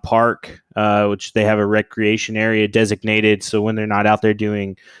Avon Park, which they have a recreation area designated. So when they're not out there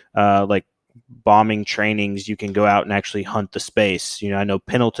doing like bombing trainings, you can go out and actually hunt the space. I know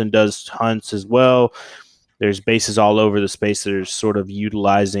Pendleton does hunts as well. There's bases all over the space that are sort of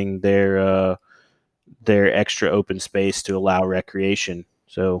utilizing their extra open space to allow recreation.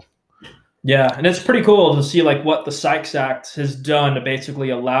 So, yeah, and it's pretty cool to see like what the Sykes Act has done to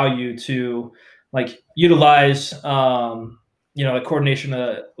basically allow you to like utilize, the coordination,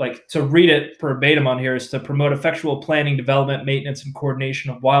 like to read it verbatim on here is to promote effectual planning, development, maintenance, and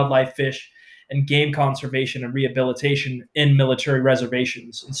coordination of wildlife, fish, and game conservation and rehabilitation in military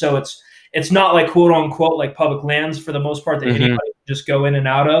reservations. And so it's not like quote unquote like public lands for the most part that anybody can just go in and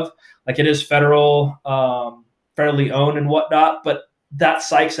out of. Like it is federally owned and whatnot, but that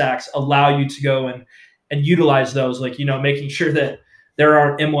Sykes Acts allow you to go and utilize those, like, making sure that there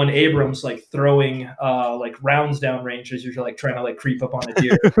aren't M1 Abrams like throwing like rounds down range as you're like trying to like creep up on a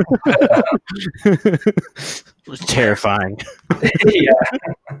deer. It was terrifying. Yeah.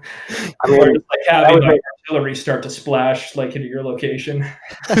 I mean, or just like having like artillery start to splash like into your location.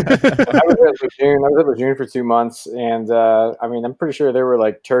 I was at Lejeune for 2 months, and I'm pretty sure there were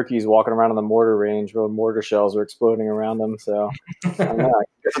like turkeys walking around on the mortar range where mortar shells were exploding around them. So I don't know, I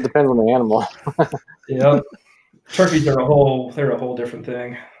guess it depends on the animal. Yeah, turkeys are a whole different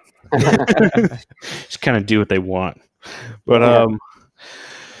thing. Just kind of do what they want. But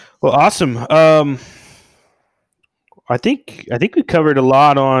well, awesome. I think we covered a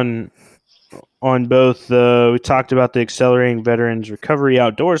lot on both. We talked about the Accelerating Veterans Recovery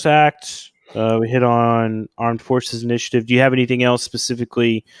Outdoors Act, We hit on Armed Forces Initiative. Do you have anything else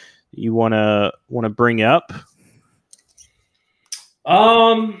specifically you want to bring up?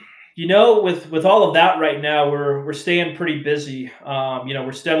 With all of that right now, we're staying pretty busy.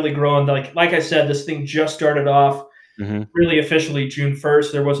 We're steadily growing. Like I said, this thing just started off really officially June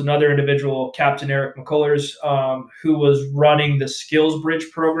 1st. There was another individual, Captain Eric McCullers, who was running the Skills Bridge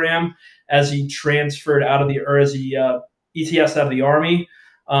program as he transferred out of as he ETS out of the Army.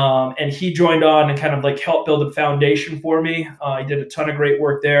 And he joined on and kind of like helped build a foundation for me. He did a ton of great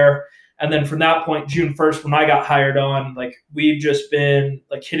work there. And then from that point, June 1st, when I got hired on, like we've just been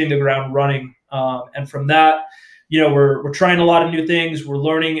like hitting the ground running. And from that, we're trying a lot of new things. We're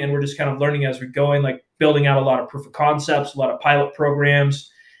learning, and we're just kind of learning as we're going, like building out a lot of proof of concepts, a lot of pilot programs,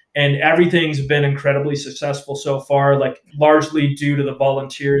 and everything's been incredibly successful so far, like largely due to the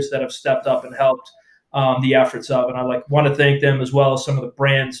volunteers that have stepped up and helped the efforts of. And I want to thank them as well as some of the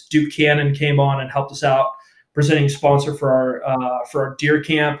brands. Duke Cannon came on and helped us out, presenting sponsor for our deer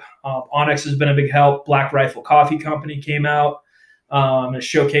camp. Onyx has been a big help. Black Rifle Coffee Company came out and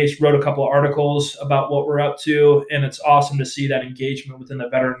showcased, wrote a couple of articles about what we're up to, and it's awesome to see that engagement within the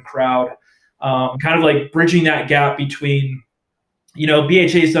veteran crowd. Kind of like bridging that gap between,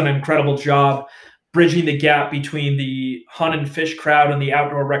 BHA's done an incredible job bridging the gap between the hunt and fish crowd and the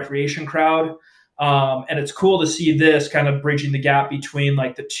outdoor recreation crowd. And it's cool to see this kind of bridging the gap between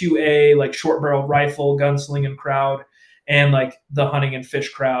like the 2A, like short barrel rifle gunslinging crowd and like the hunting and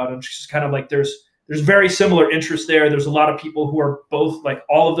fish crowd. And just kind of like there's very similar interests there. There's a lot of people who are both like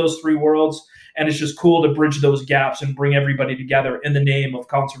all of those three worlds. And it's just cool to bridge those gaps and bring everybody together in the name of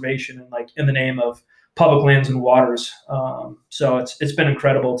conservation and like in the name of public lands and waters. So it's been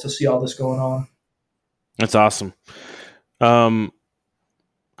incredible to see all this going on. That's awesome.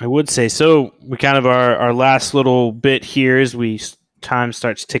 I would say so. We kind of our last little bit here as time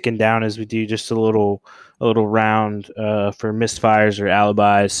starts ticking down as we do just a little round for misfires or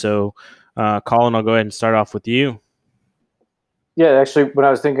alibis. So, Colin, I'll go ahead and start off with you. Yeah, actually, when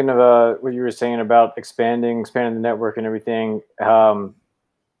I was thinking of what you were saying about expanding the network and everything,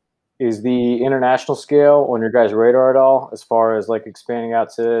 is the international scale on your guys' radar at all as far as like expanding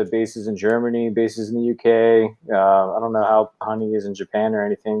out to bases in Germany, bases in the UK? I don't know how hunting is in Japan or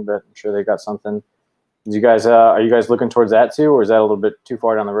anything, but I'm sure they got something. Are you guys looking towards that too, or is that a little bit too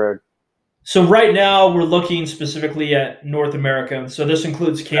far down the road? So right now we're looking specifically at North America. So this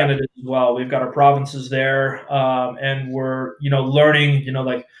includes Canada as well. We've got our provinces there, and we're learning.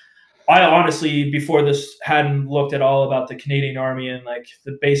 Like I honestly before this hadn't looked at all about the Canadian Army and like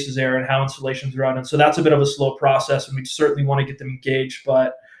the bases there and how installations run. And so that's a bit of a slow process, and we certainly want to get them engaged.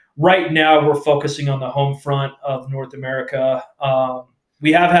 But right now we're focusing on the home front of North America.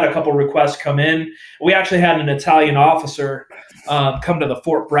 We have had a couple requests come in. We actually had an Italian officer come to the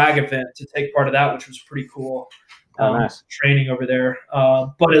Fort Bragg event to take part of that, which was pretty cool. Nice. Training over there.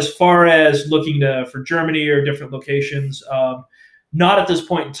 But as far as looking for Germany or different locations, not at this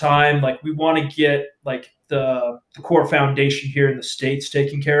point in time. Like we want to get like the core foundation here in the States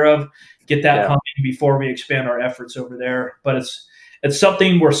taken care of, get that humming before we expand our efforts over there. But it's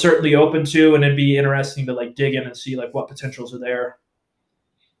something we're certainly open to, and it'd be interesting to like dig in and see like what potentials are there.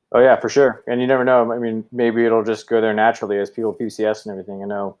 Oh yeah, for sure. And you never know. I mean, maybe it'll just go there naturally as people PCS and everything. I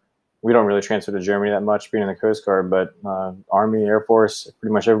know we don't really transfer to Germany that much being in the Coast Guard, but Army, Air Force,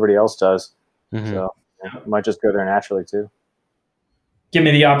 pretty much everybody else does. Mm-hmm. So it might just go there naturally too. Give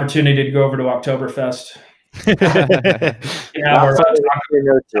me the opportunity to go over to Oktoberfest.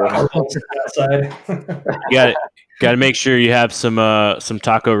 Got to make sure you have some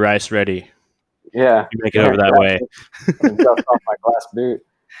taco rice ready. Yeah, you make it over that way. Dust off my glass boot.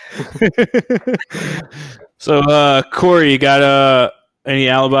 So, Corey, you got any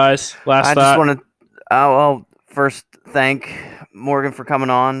alibis? I just want to. I'll first thank Morgan for coming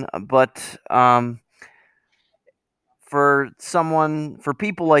on, but for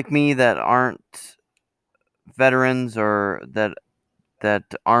people like me that aren't veterans or that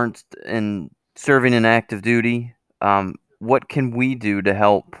aren't serving in active duty, what can we do to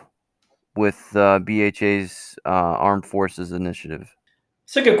help with BHA's Armed Forces Initiative?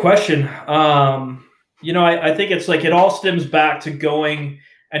 It's a good question. I think it's like it all stems back to going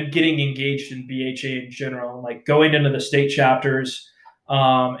and getting engaged in BHA in general, like going into the state chapters.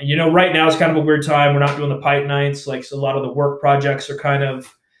 Right now it's kind of a weird time. We're not doing the pipe nights. Like so a lot of the work projects are kind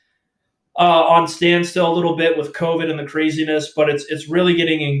of on standstill a little bit with COVID and the craziness, but it's really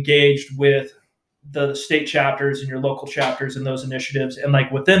getting engaged with the state chapters and your local chapters and those initiatives. And like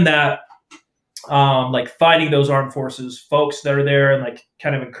within that, like finding those armed forces folks that are there and like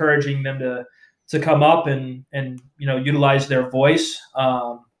kind of encouraging them to come up and utilize their voice.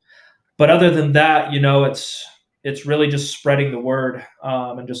 But other than that, it's really just spreading the word,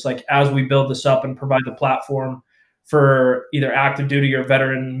 and just like as we build this up and provide the platform for either active duty or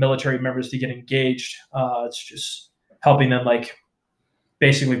veteran military members to get engaged, it's just helping them like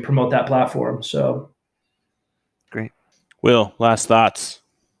basically promote that platform. So Great. Will, last thoughts?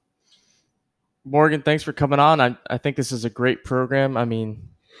 Morgan, thanks for coming on. I think this is a great program. I mean,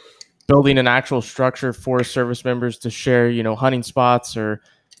 building an actual structure for service members to share, hunting spots or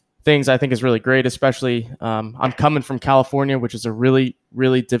things, I think is really great. Especially, I'm coming from California, which is a really,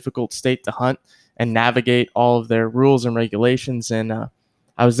 really difficult state to hunt and navigate all of their rules and regulations. And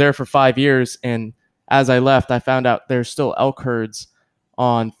I was there for 5 years, and as I left, I found out there's still elk herds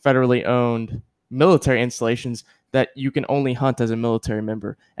on federally owned military installations that you can only hunt as a military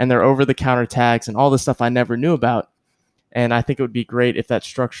member, and they're over-the-counter tags and all this stuff I never knew about. And I think it would be great if that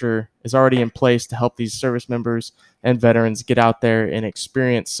structure is already in place to help these service members and veterans get out there and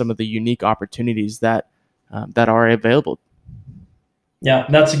experience some of the unique opportunities that are available. yeah,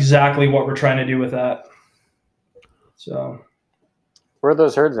 that's exactly what we're trying to do with that. So Where are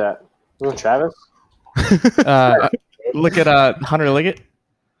those herds at? Was it Travis? Look at Hunter Liggett.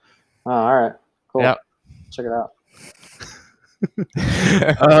 Oh, all right. Cool. Yeah. Check it out.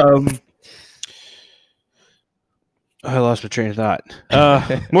 I lost my train of thought.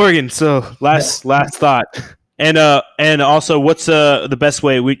 Morgan, so last thought, and also, what's the best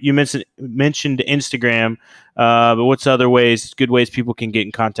way? You mentioned Instagram, but what's other good ways people can get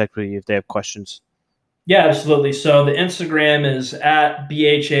in contact with you if they have questions? Yeah, absolutely. So the Instagram is at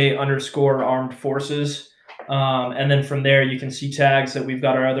BHA_Armed Forces. And then from there, you can see tags that we've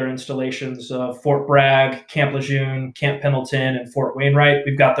got our other installations, Fort Bragg, Camp Lejeune, Camp Pendleton, and Fort Wainwright.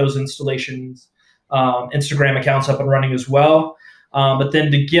 We've got those installations, Instagram accounts up and running as well. But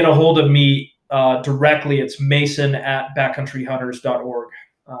then to get a hold of me directly, it's mason@backcountryhunters.org.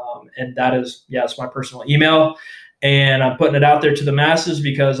 And that is, it's my personal email. And I'm putting it out there to the masses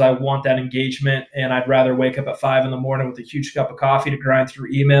because I want that engagement. And I'd rather wake up at 5 a.m. with a huge cup of coffee to grind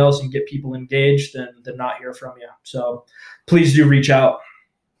through emails and get people engaged than not hear from you. So please do reach out.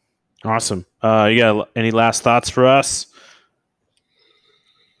 Awesome. You got any last thoughts for us?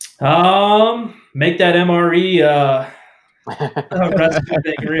 Make that MRE recipe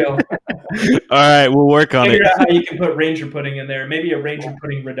thing real. All right, we'll work on Figure it. out how you can put ranger pudding in there. Maybe a ranger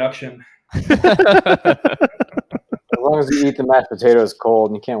pudding reduction. As long as you eat the mashed potatoes cold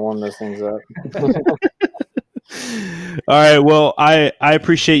and you can't warm those things up. All right. Well, I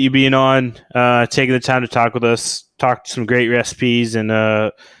appreciate you being on, taking the time to talk with us, talk some great recipes and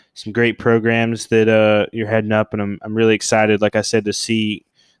some great programs that you're heading up. And I'm really excited, like I said, to see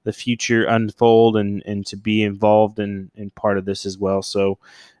the future unfold and to be involved in part of this as well. So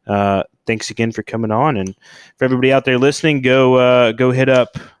thanks again for coming on. And for everybody out there listening, go hit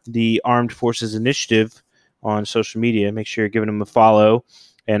up the Armed Forces Initiative on social media. Make sure you're giving them a follow.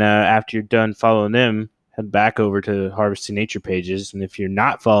 And after you're done following them, head back over to Harvesting Nature pages. And if you're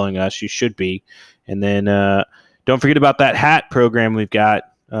not following us, you should be. And then don't forget about that hat program we've got,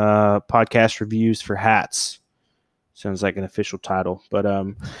 podcast reviews for hats. Sounds like an official title. But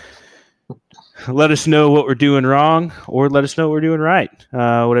let us know what we're doing wrong or let us know what we're doing right.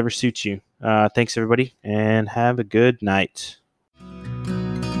 Whatever suits you. Thanks, everybody, and have a good night.